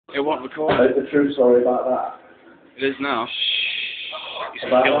It won't record. The true story about that. It is now. He's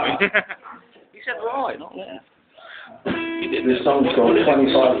About killing me. that. He said right, not left. He did. This song's called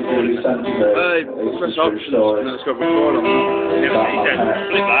 25 Degrees Centigrade. Press options and then it's got record on. Yeah, he said,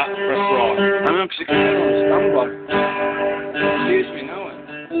 flip that, press right. I know, because it came on standby. Excuse me, no one.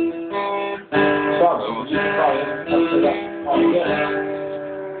 So, you can try it. That's it.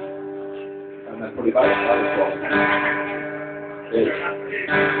 And then put it back. That's what.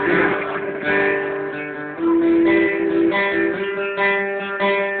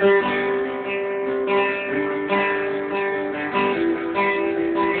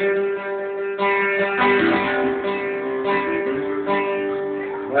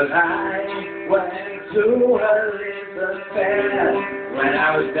 Well, I went to a little fair when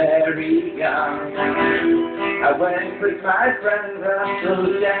I was very young. I went with my friend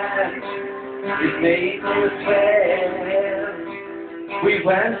Russell Jack. His name was fair. We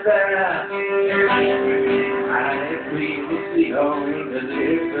went there. We was the only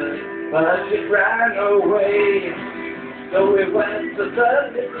lizard, but it ran away. So we went to the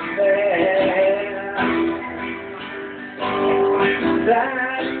little fair.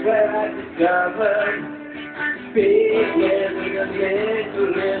 That's where I discovered big lizard and little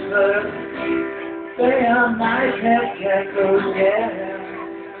lizard. They are my pet geckos, yeah.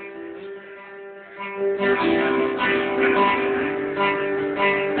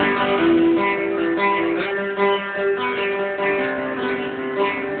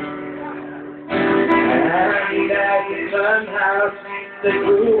 And at the fun house, they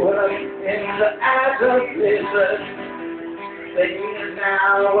grew up in the adult lizard. They are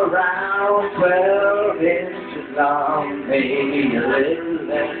now around 12 inches long, maybe a little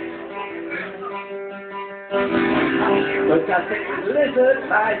less. But I think the lizard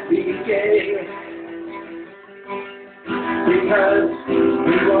might be gay, because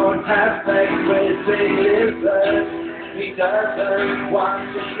we won't have sex with the lizard. He doesn't want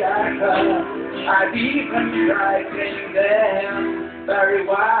to shack her. I've even tried making them very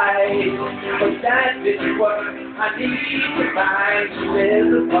wise, but that didn't work. I need to find the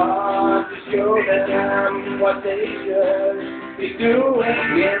lizard part to show them what they should be doing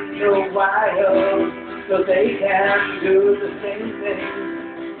in the wild, so they can do the same thing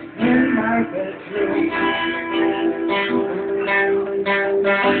in my bedroom.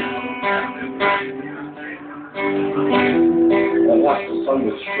 Well, that's the song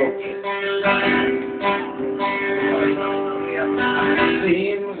with structure.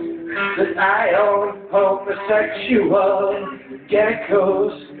 Seems that I own homosexual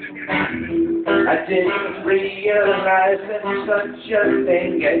geckos. I didn't realize that such a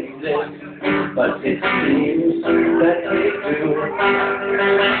thing exists, but it seems that they do.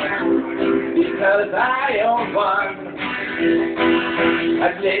 Because I own one, I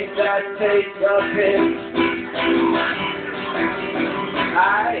think that takes a piss.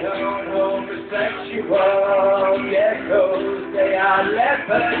 I own homosexual geckos. They are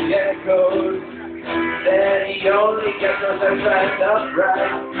leopard geckos. They're the only geckos that stand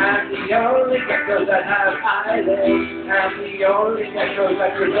upright, and the only geckos that have eyelids, and the only geckos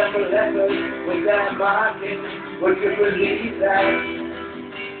that resemble leopards with their markings. Would you believe that?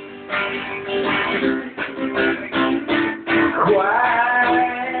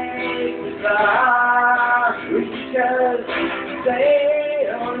 Quite bizarre creatures. They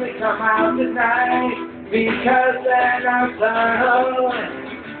only come out at night because they're nocturnal,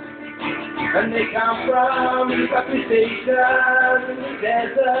 and they come from stations in the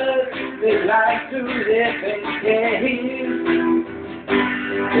desert. They like to live in caves.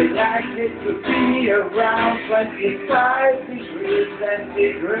 They like it to be around 25 degrees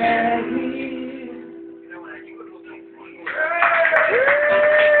centigrade.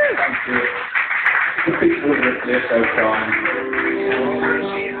 Thank you. The picture of Ripley are so kind.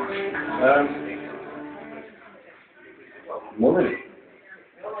 Money.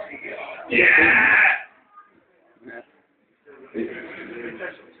 Yeah!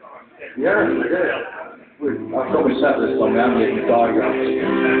 Yeah, I did. I've got my set list on me, I'm getting the diagrams.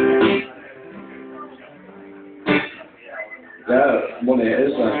 Yeah, money it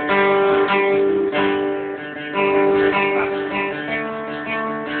is then.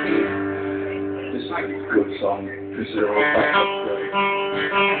 This is a good song, because they're all back up great.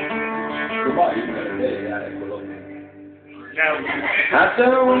 We might even get a bit, yeah, if we're lucky. I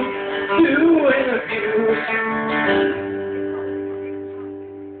don't do interviews.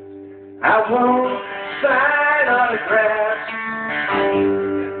 I won't sign autographs.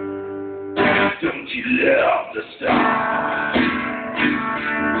 Don't you love the stars?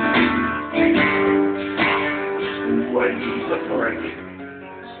 When he's afraid.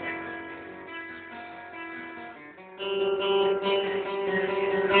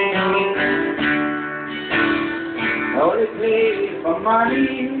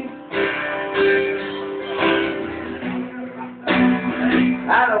 money.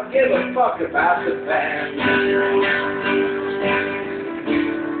 I don't give a fuck about the band.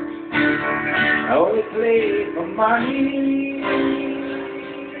 I only play for money.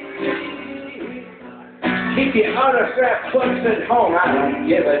 Keep your autograph books at home, I don't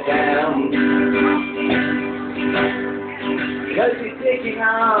give a damn. Cause you're taking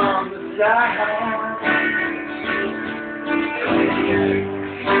on the side.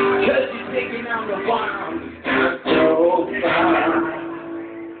 Cause you're taking on the one that's so far.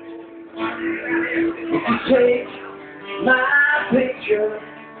 If you take my picture,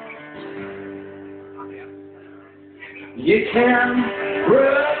 you can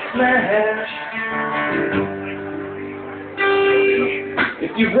brush smash.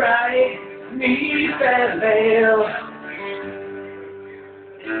 If you write me bad mail,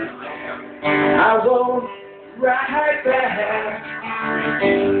 I won't write back.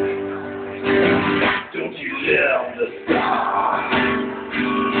 Don't you love the star?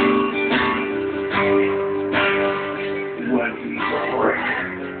 When he's break.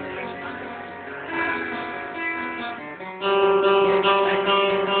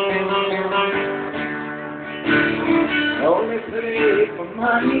 Only play for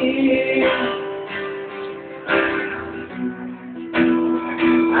money.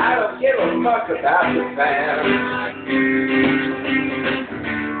 I don't give a fuck about the fans.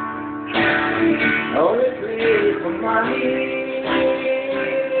 Only play for money.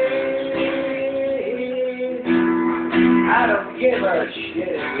 I don't give a shit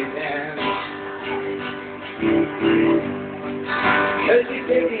if you dance. Cause you're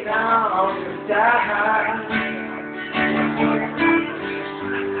taking on the side.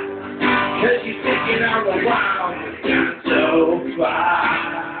 Cause you're taking on the wild so far.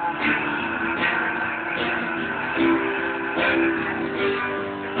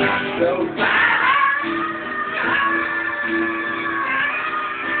 So far.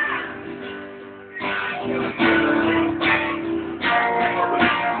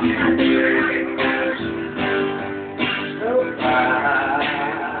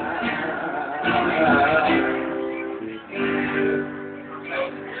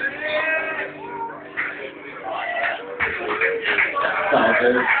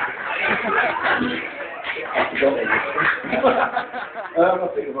 I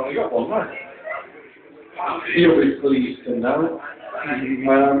think I've only got one, right? You'll be pleased to know it.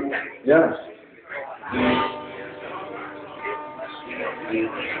 Yeah.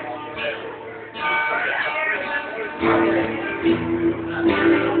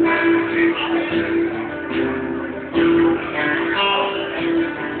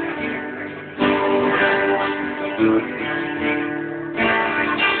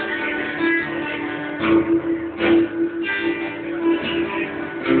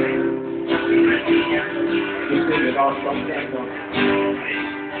 I'm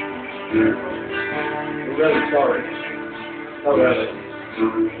really sorry. Oh, really?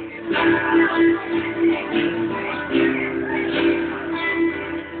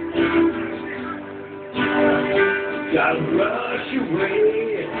 Gotta rush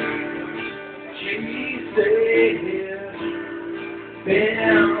away. She said,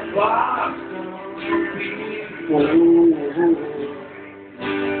 been Boston before.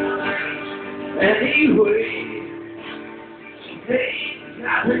 Anyway, she thinks I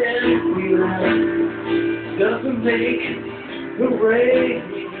doesn't make the rain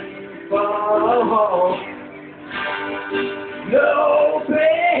fall. No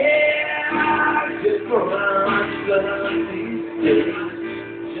pain, just runs these days,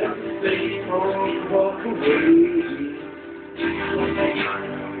 just the same old walk away.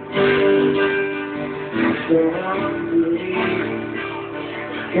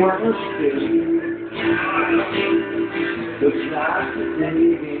 Gonna stay, looks like today.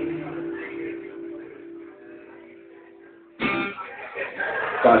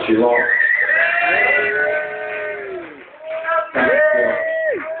 Got you lot.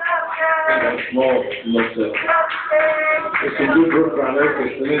 Thanks for more. Lots of. It's a good book around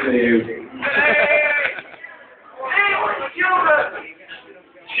this, isn't it?